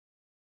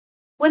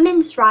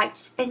Women's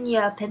rights in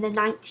Europe in the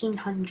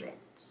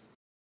 1900s.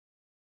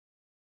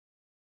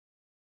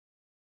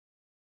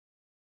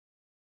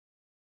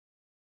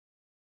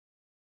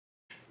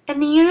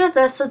 In the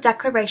Universal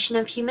Declaration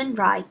of Human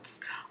Rights,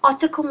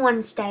 Article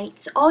 1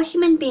 states, "All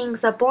human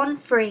beings are born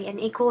free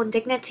and equal in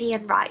dignity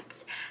and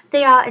rights.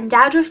 They are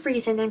endowed with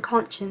reason and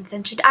conscience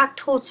and should act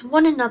towards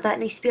one another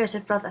in a spirit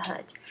of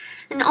brotherhood."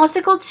 In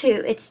Article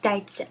 2, it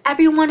states,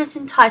 "Everyone is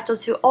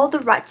entitled to all the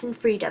rights and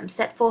freedoms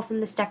set forth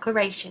in this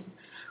declaration,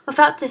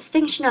 without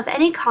distinction of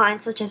any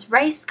kind, such as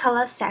race,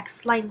 color,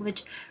 sex,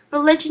 language,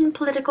 religion,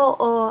 political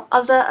or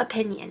other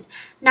opinion,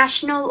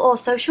 national or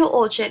social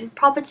origin,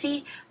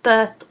 property,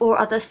 birth, or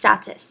other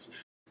status."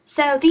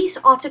 So these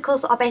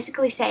articles are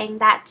basically saying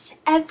that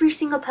every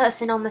single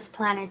person on this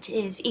planet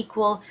is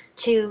equal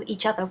to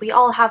each other. We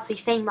all have the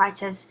same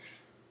rights as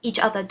each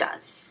other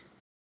does.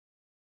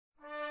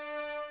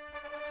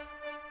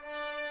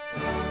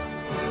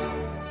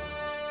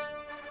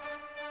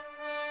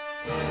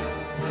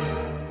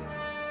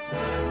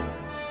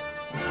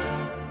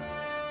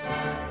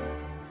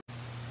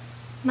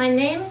 My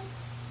name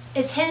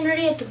is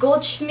Henriette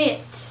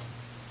Goldschmidt.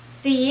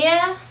 The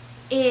year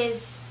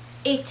is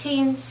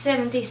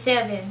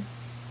 1877.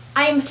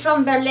 I am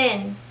from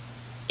Berlin.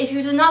 If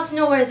you do not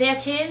know where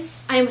that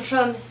is, I am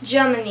from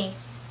Germany.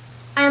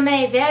 I am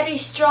a very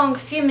strong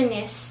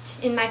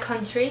feminist in my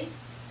country.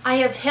 I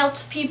have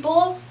helped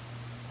people.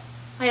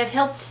 I have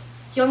helped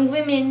young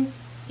women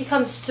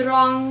become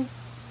strong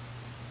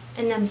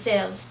in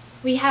themselves.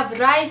 We have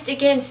rised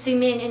against the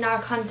men in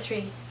our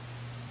country.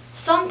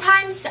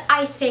 Sometimes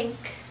I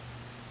think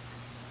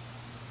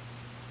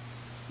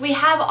we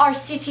have our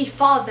city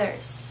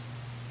fathers,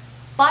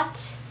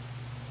 but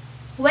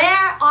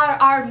where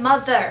are our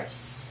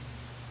mothers?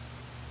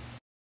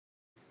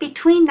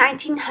 Between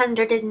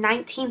 1900 and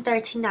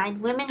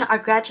 1939, women are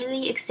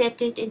gradually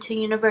accepted into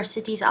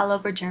universities all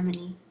over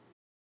Germany.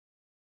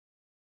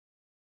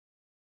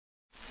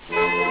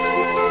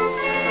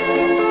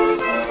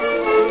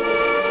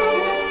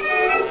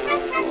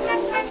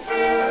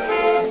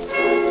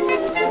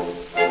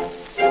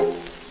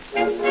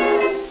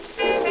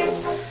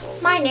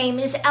 My name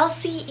is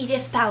Elsie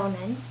Edith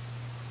Bowman.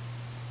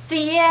 The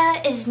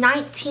year is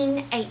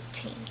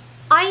 1918.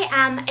 I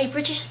am a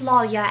British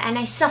lawyer and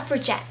a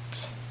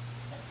suffragette.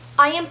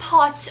 I am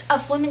part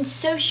of Women's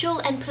Social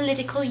and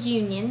Political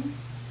Union.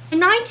 In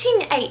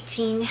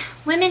 1918,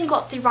 women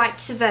got the right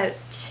to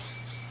vote,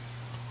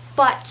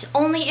 but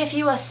only if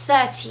you are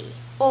 30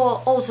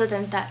 or older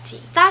than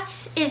 30.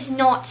 That is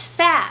not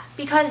fair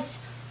because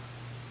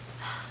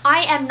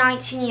I am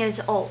 19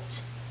 years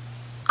old.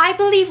 I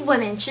believe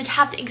women should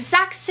have the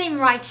exact same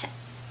rights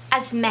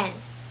as men.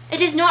 It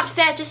is not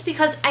fair just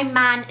because a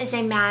man is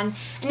a man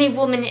and a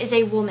woman is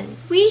a woman.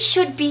 We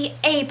should be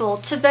able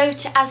to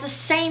vote as the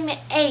same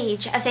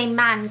age as a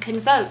man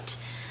can vote.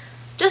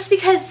 Just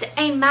because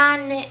a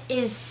man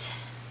is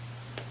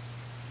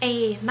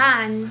a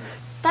man,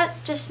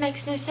 that just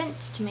makes no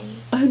sense to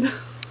me. I know.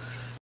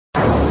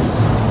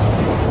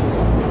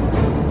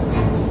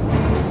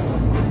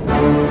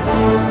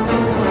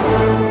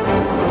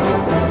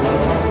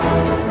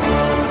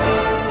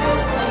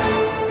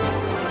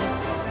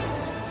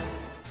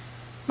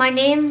 My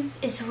name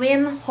is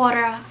Wim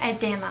Hora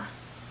Adema.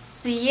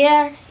 The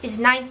year is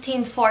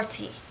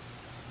 1940.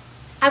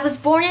 I was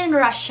born in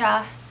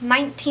Russia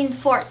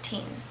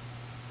 1914,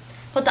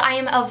 but I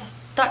am of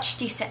Dutch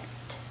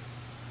descent.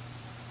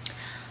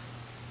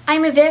 I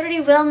am a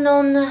very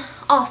well-known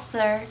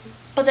author,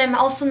 but I am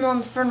also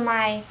known for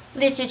my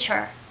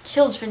literature,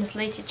 children's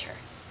literature.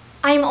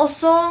 I am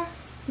also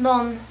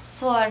known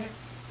for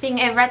being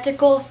a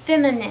radical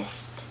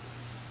feminist,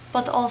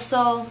 but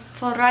also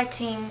for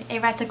writing a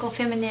radical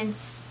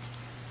feminist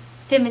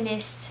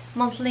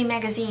monthly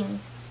magazine.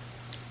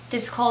 It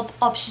is called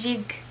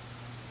Opzig.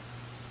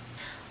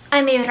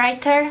 I'm a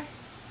writer,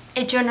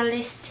 a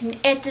journalist, an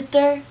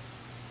editor,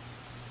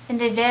 and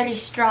a very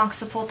strong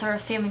supporter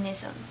of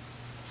feminism.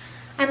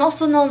 I'm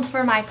also known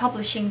for my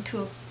publishing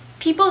too.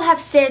 People have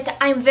said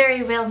I'm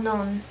very well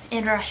known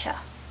in Russia.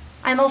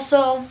 I'm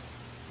also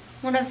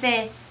one of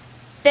the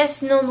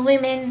best known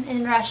women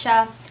in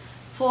Russia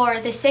for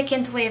the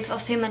second wave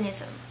of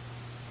feminism.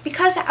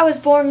 Because I was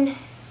born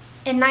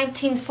in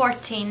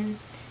 1914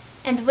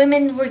 and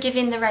women were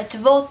given the right to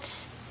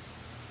vote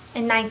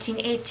in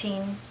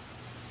 1918,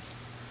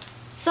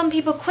 some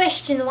people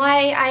question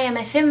why I am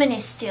a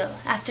feminist still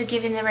after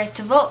giving the right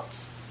to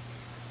vote.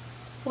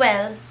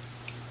 Well,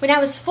 when I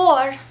was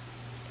 4,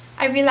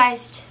 I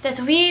realized that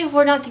we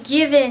were not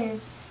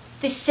given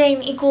the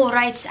same equal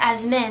rights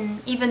as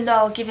men, even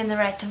though given the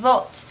right to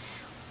vote.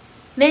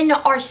 Men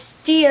are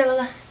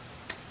still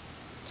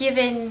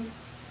given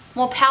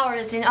more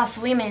power than us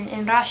women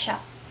in Russia.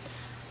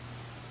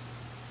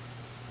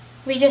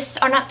 We just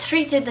are not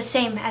treated the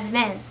same as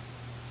men.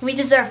 We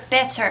deserve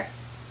better.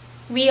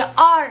 We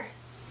are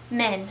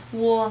men,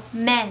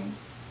 women.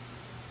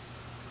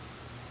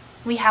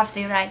 We have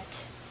the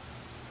right.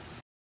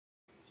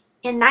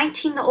 In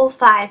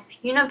 1905,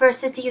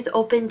 universities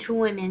opened to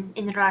women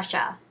in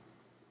Russia.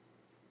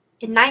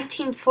 In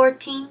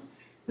 1914,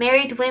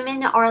 married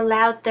women are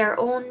allowed their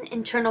own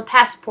internal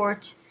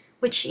passport,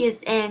 which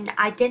is an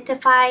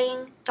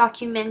identifying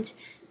document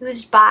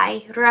used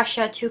by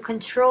Russia to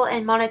control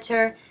and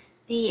monitor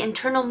the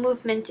internal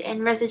movement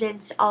and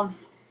residence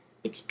of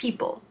its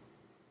people.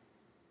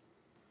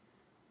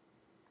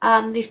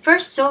 The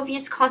first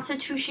Soviet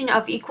Constitution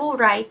of Equal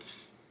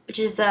Rights, which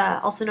is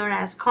also known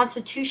as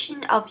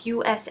Constitution of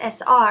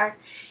USSR,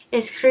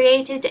 is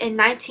created in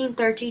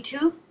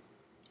 1932.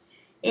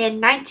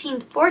 In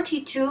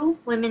 1942,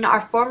 women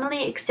are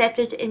formally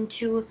accepted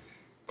into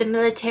the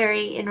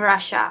military in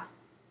Russia.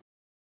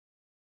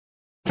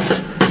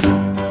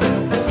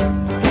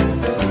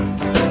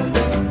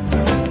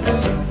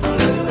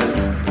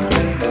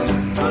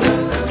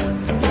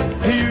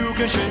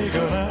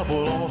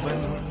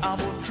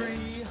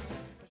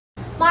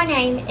 My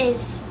name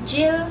is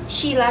Jill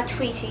Sheila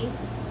Tweety.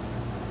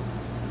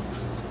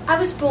 I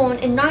was born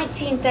in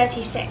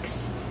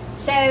 1936,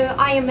 so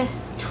I am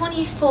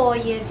 24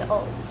 years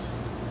old.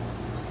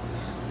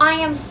 I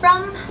am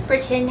from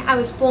Britain. I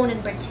was born in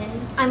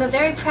Britain. I'm a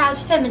very proud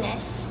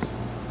feminist,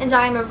 and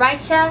I am a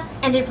writer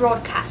and a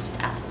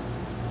broadcaster.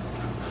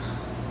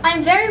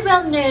 I'm very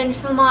well known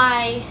for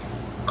my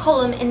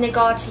column in The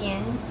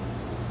Guardian.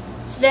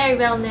 It's a very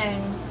well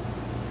known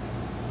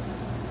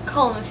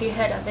column if you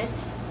heard of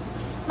it.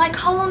 My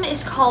column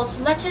is called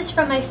Letters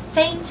from a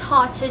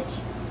Faint-Hearted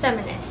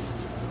Feminist.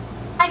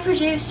 I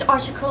produce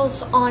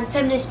articles on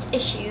feminist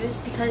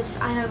issues because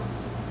I'm a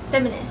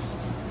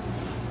feminist.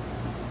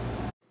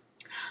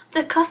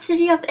 The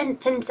Custody of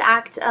Infants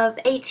Act of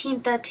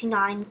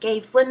 1839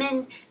 gave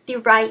women the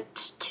right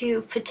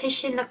to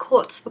petition the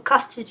courts for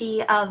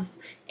custody of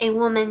a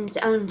woman's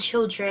own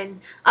children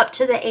up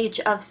to the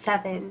age of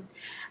 7.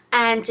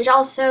 And it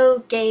also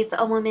gave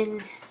a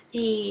woman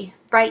the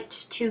right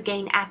to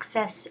gain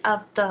access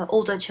of the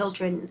older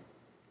children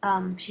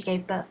she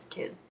gave birth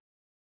to.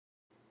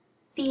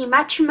 The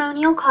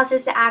Matrimonial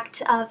Causes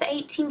Act of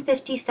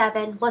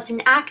 1857 was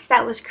an act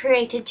that was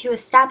created to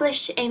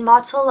establish a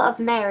model of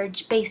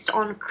marriage based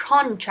on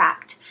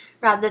contract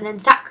rather than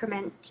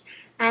sacrament,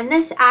 and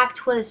this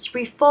act was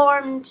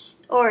reformed,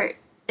 or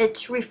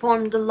it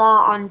reformed the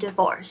law on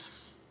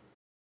divorce.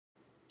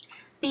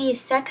 The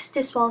Sex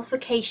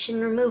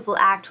Disqualification Removal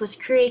Act was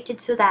created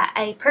so that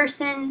a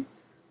person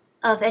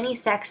of any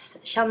sex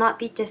shall not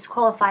be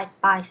disqualified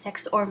by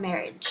sex or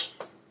marriage.